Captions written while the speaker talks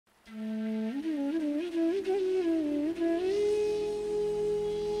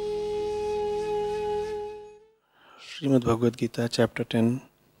Srimad Bhagavad Gita, chapter 10,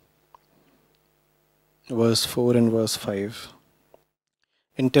 verse 4 and verse 5.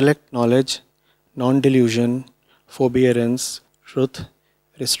 Intellect, knowledge, non-delusion, forbearance, truth,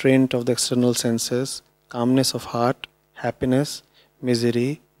 restraint of the external senses, calmness of heart, happiness,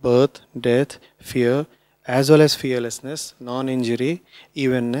 misery, birth, death, fear, as well as fearlessness, non-injury,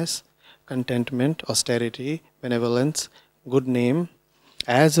 evenness, contentment, austerity, benevolence, good name,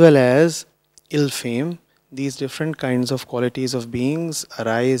 as well as ill fame. These different kinds of qualities of beings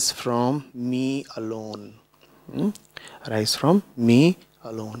arise from me alone. Arise from me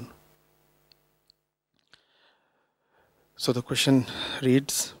alone. So the question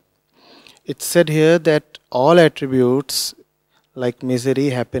reads, it's said here that all attributes like misery,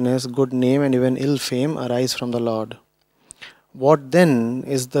 happiness, good name and even ill fame arise from the Lord. What then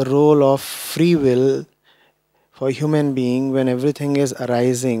is the role of free will for a human being when everything is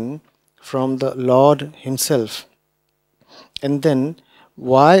arising from the Lord Himself? And then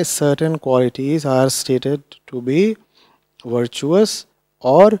why certain qualities are stated to be virtuous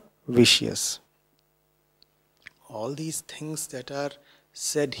or vicious? All these things that are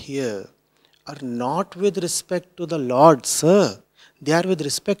said here are not with respect to the Lord, sir. They are with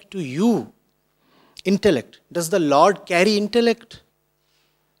respect to you. Intellect. Does the Lord carry intellect?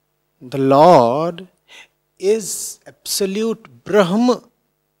 The Lord is absolute Brahma.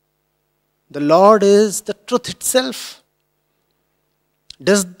 The Lord is the truth itself.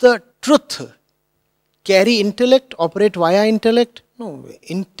 Does the truth carry intellect, operate via intellect? No,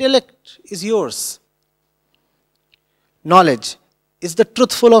 intellect is yours. Knowledge. Is the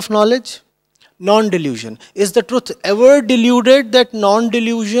truth full of knowledge? Non-delusion. Is the truth ever deluded that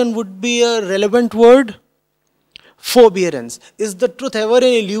non-delusion would be a relevant word? Forbearance. Is the truth ever an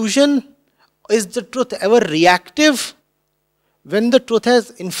illusion? Is the truth ever reactive? When the truth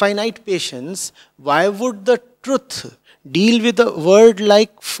has infinite patience, why would the truth deal with a word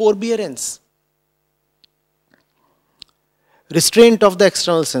like forbearance? Restraint of the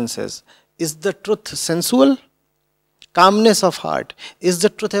external senses. Is the truth sensual? Calmness of heart. Is the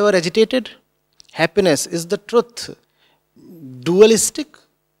truth ever agitated? Happiness. Is the truth dualistic?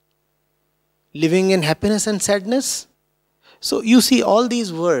 Living in happiness and sadness? So you see all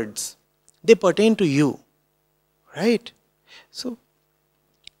these words, they pertain to you. Right? So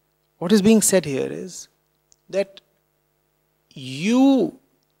what is being said here is that you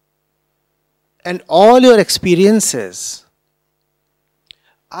and all your experiences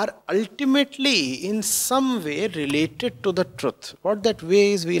are ultimately in some way related to the truth. What that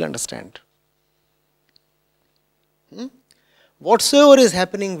way is, we'll understand. Whatsoever is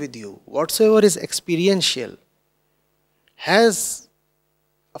happening with you, whatsoever is experiential, has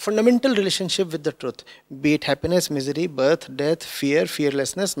a fundamental relationship with the truth. Be it happiness, misery, birth, death, fear,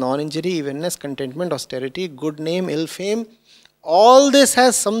 fearlessness, non-injury, evenness, contentment, austerity, good name, ill fame. All this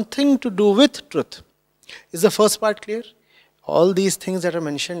has something to do with truth. Is the first part clear? All these things that are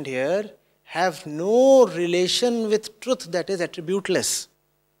mentioned here have no relation with truth, that is attributeless.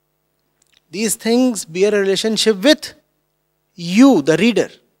 These things bear a relationship with you, the reader.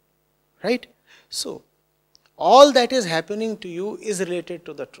 Right? So, all that is happening to you is related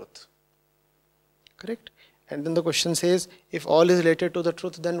to the truth. Correct? And then the question says, if all is related to the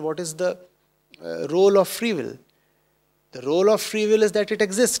truth, then what is the role of free will? The role of free will is that it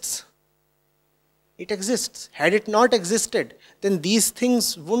exists. It exists. Had it not existed, then these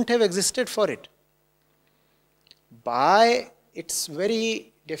things wouldn't have existed for it. By its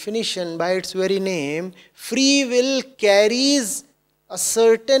very definition, by its very name, free will carries a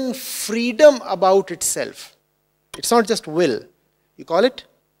certain freedom about itself. It's not just will. You call it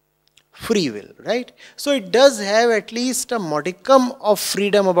free will, right? So it does have at least a modicum of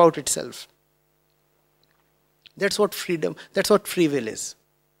freedom about itself. That's what freedom, that's what free will is.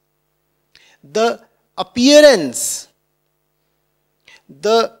 The appearance,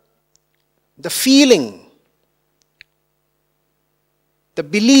 the feeling, the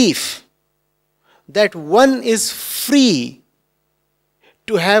belief that one is free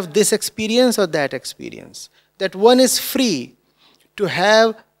to have this experience or that experience, that one is free to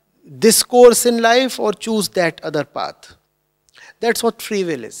have this course in life or choose that other path. That's what free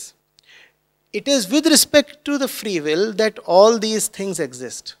will is. It is with respect to the free will that all these things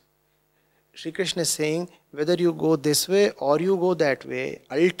exist. Sri Krishna is saying, whether you go this way or you go that way,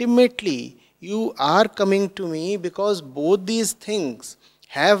 ultimately you are coming to me because both these things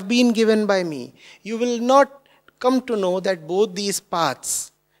have been given by me. You will not come to know that both these paths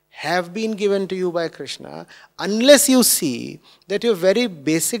have been given to you by Krishna unless you see that your very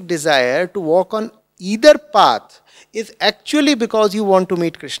basic desire to walk on either path is actually because you want to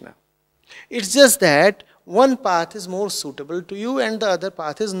meet Krishna. It's just that one path is more suitable to you and the other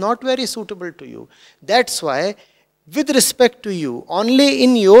path is not very suitable to you. That's why, with respect to you, only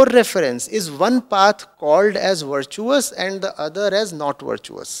in your reference is one path called as virtuous and the other as not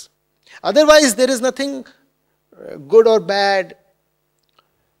virtuous. Otherwise, there is nothing good or bad.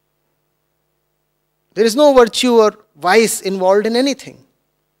 There is no virtue or vice involved in anything.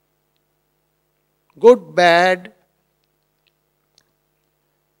 Good, bad,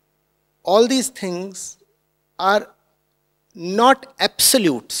 all these things are not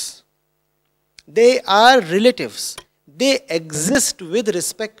absolutes. They are relatives. They exist with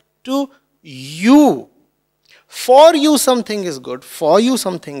respect to you. For you something is good, for you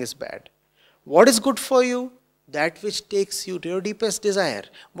something is bad. What is good for you? That which takes you to your deepest desire.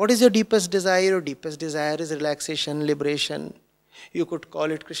 What is your deepest desire? Your deepest desire is relaxation, liberation. You could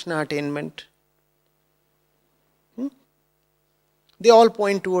call it Krishna attainment. They all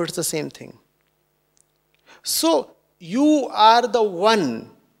point towards the same thing. So, you are the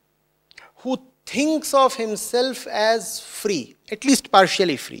one who thinks of himself as free, at least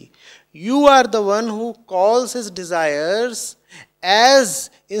partially free. You are the one who calls his desires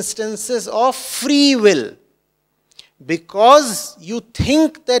as instances of free will. Because you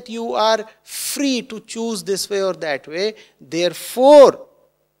think that you are free to choose this way or that way, therefore,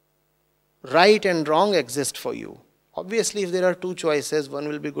 right and wrong exist for you. Obviously, if there are two choices, one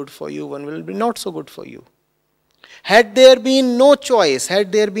will be good for you, one will be not so good for you. Had there been no choice,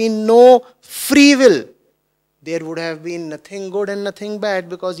 had there been no free will, there would have been nothing good and nothing bad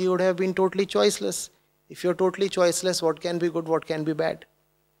because you would have been totally choiceless. If you're totally choiceless, what can be good, what can be bad?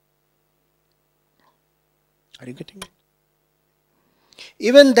 Are you getting it?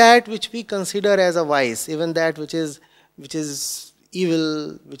 Even that which we consider as a vice, even that which is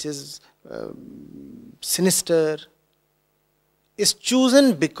evil, which is sinister, is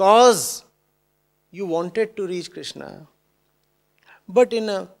chosen because you wanted to reach Krishna, but in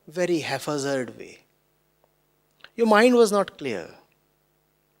a very haphazard way. Your mind was not clear.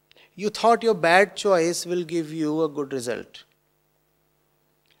 You thought your bad choice will give you a good result.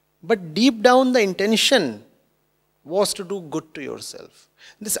 But deep down the intention was to do good to yourself.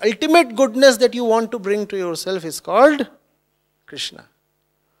 This ultimate goodness that you want to bring to yourself is called Krishna.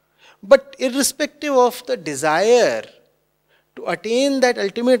 But irrespective of the desire to attain that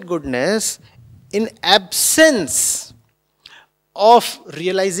ultimate goodness, in absence of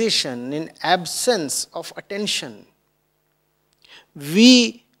realization, in absence of attention,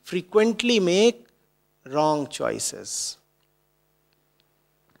 we frequently make wrong choices.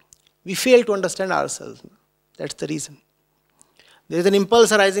 We fail to understand ourselves. That's the reason. There is an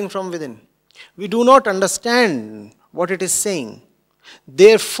impulse arising from within. We do not understand what it is saying.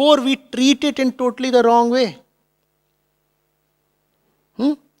 Therefore, we treat it in totally the wrong way.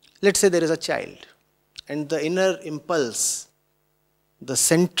 Let's say there is a child and the inner impulse, the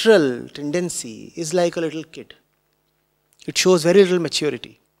central tendency is like a little kid. It shows very little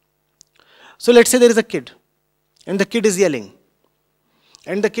maturity. So let's say there is a kid and the kid is yelling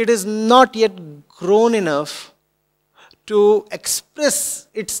and the kid is not yet grown enough to express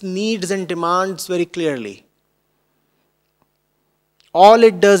its needs and demands very clearly. All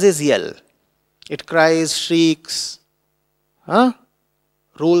it does is yell. It cries, shrieks,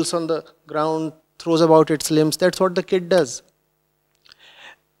 rolls on the ground, throws about its limbs. That's what the kid does.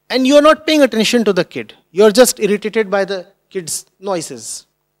 And you are not paying attention to the kid. You are just irritated by the kid's noises.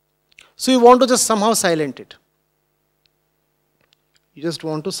 So you want to just somehow silence it. You just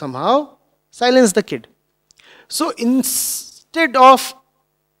want to somehow silence the kid. So instead of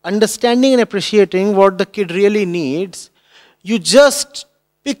understanding and appreciating what the kid really needs, you just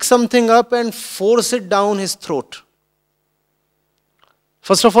pick something up and force it down his throat.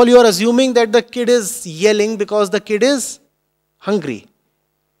 First of all, you are assuming that the kid is yelling because the kid is hungry.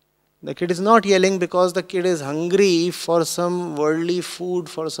 The kid is not yelling because the kid is hungry for some worldly food,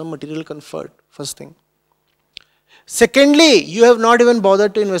 for some material comfort. First thing. Secondly, you have not even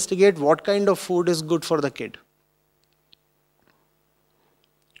bothered to investigate what kind of food is good for the kid.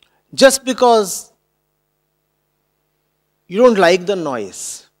 Just because you don't like the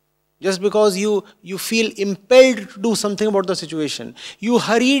noise, just because you feel impelled to do something about the situation, you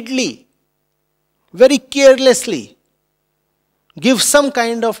hurriedly, very carelessly, give some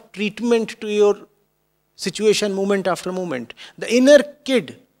kind of treatment to your situation moment after moment. The inner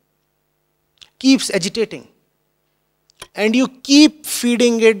kid keeps agitating. And you keep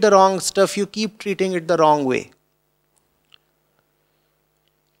feeding it the wrong stuff, you keep treating it the wrong way.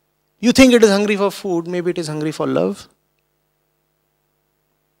 You think it is hungry for food, maybe it is hungry for love.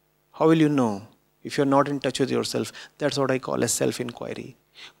 How will you know if you are not in touch with yourself? That's what I call as self-inquiry.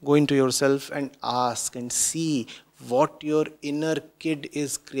 Go into yourself and ask and see what your inner kid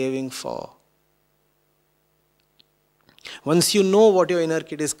is craving for. Once you know what your inner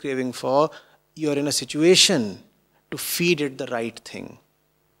kid is craving for, you are in a situation to feed it the right thing.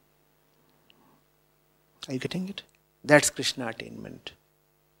 Are you getting it? That's Krishna attainment.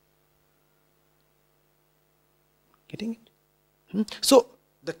 Getting it? So,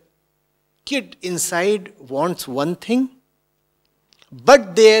 the kid inside wants one thing,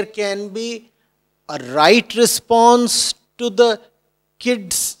 but there can be a right response to the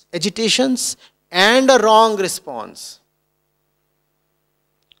kid's agitations and a wrong response.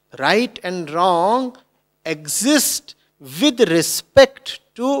 Right and wrong exist with respect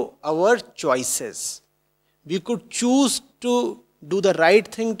to our choices. We could choose to do the right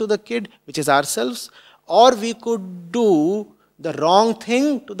thing to the kid, which is ourselves, or we could do the wrong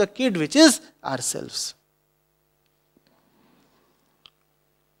thing to the kid, which is ourselves.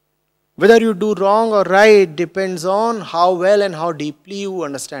 Whether you do wrong or right depends on how well and how deeply you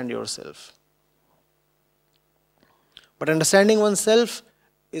understand yourself. But understanding oneself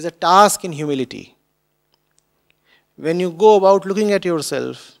is a task in humility. When you go about looking at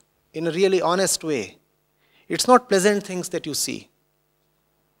yourself in a really honest way, it's not pleasant things that you see.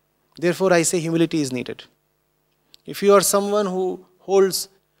 Therefore, I say humility is needed. If you are someone who holds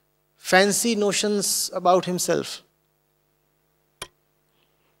fancy notions about himself,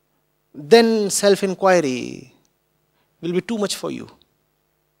 then self-inquiry will be too much for you.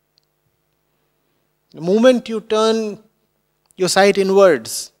 The moment you turn your sight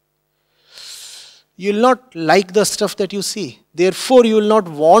inwards, you will not like the stuff that you see. Therefore, you will not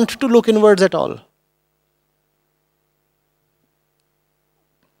want to look inwards at all.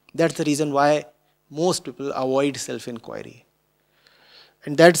 That's the reason why most people avoid self-inquiry.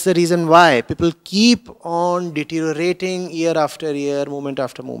 And that's the reason why people keep on deteriorating year after year, moment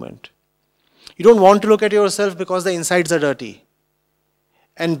after moment. You don't want to look at yourself because the insides are dirty.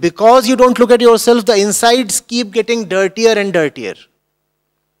 And because you don't look at yourself, the insides keep getting dirtier and dirtier.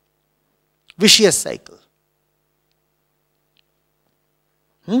 Vicious cycle.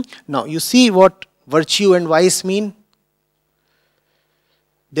 Now, you see what virtue and vice mean?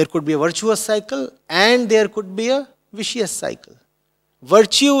 There could be a virtuous cycle and there could be a vicious cycle.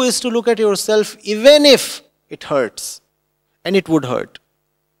 Virtue is to look at yourself even if it hurts, and it would hurt.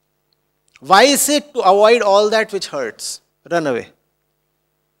 Vice is to avoid all that which hurts. Run away.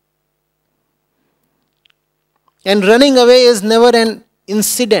 And running away is never an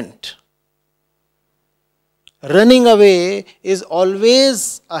incident. Running away is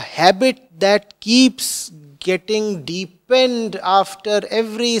always a habit that keeps getting deepened after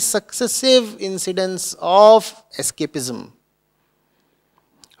every successive incidence of escapism.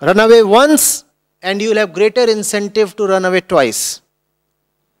 Run away once and you will have greater incentive to run away twice.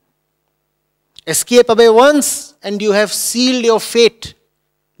 Escape away once and you have sealed your fate.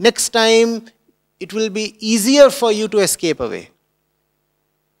 Next time it will be easier for you to escape away.